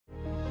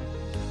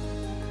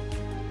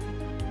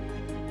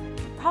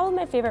Probably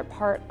my favorite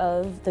part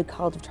of the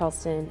College of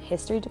Charleston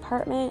History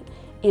Department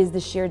is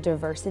the sheer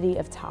diversity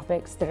of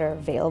topics that are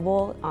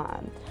available.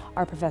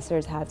 Our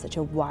professors have such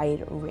a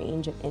wide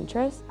range of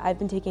interests. I've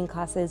been taking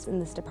classes in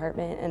this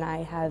department and I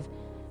have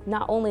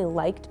not only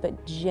liked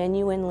but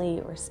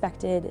genuinely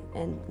respected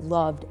and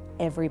loved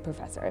every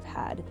professor I've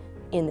had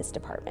in this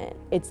department.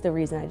 It's the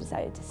reason I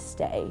decided to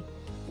stay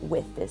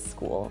with this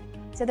school.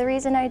 So the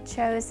reason I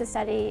chose to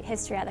study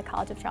history at the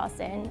College of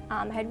Charleston,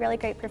 I had really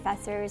great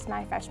professors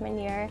my freshman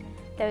year,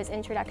 those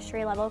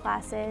introductory level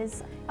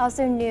classes. I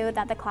also knew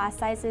that the class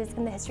sizes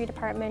in the history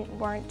department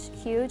weren't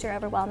huge or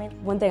overwhelming.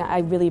 One thing I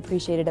really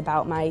appreciated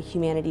about my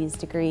humanities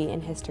degree in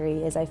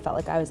history is I felt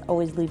like I was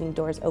always leaving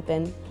doors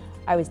open.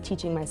 I was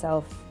teaching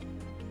myself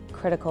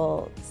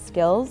critical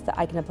skills that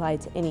I can apply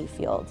to any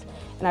field.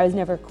 And I was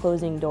never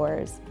closing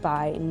doors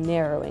by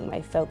narrowing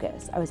my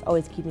focus. I was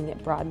always keeping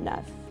it broad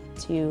enough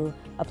to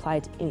apply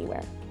to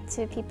anywhere.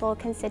 To people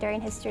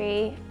considering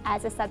history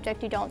as a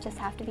subject, you don't just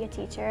have to be a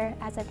teacher,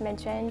 as I've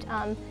mentioned.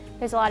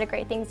 There's a lot of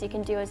great things you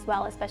can do as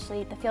well,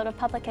 especially the field of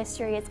public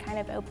history is kind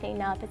of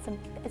opening up.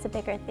 It's a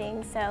bigger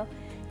thing, so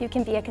you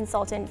can be a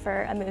consultant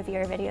for a movie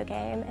or a video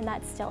game, and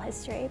that's still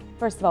history.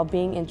 First of all,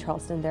 being in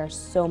Charleston, there are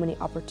so many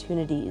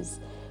opportunities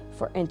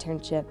for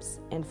internships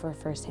and for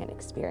firsthand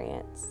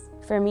experience.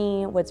 For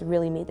me, what's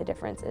really made the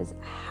difference is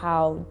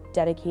how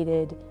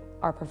dedicated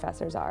our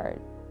professors are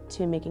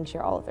to making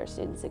sure all of their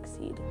students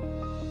succeed.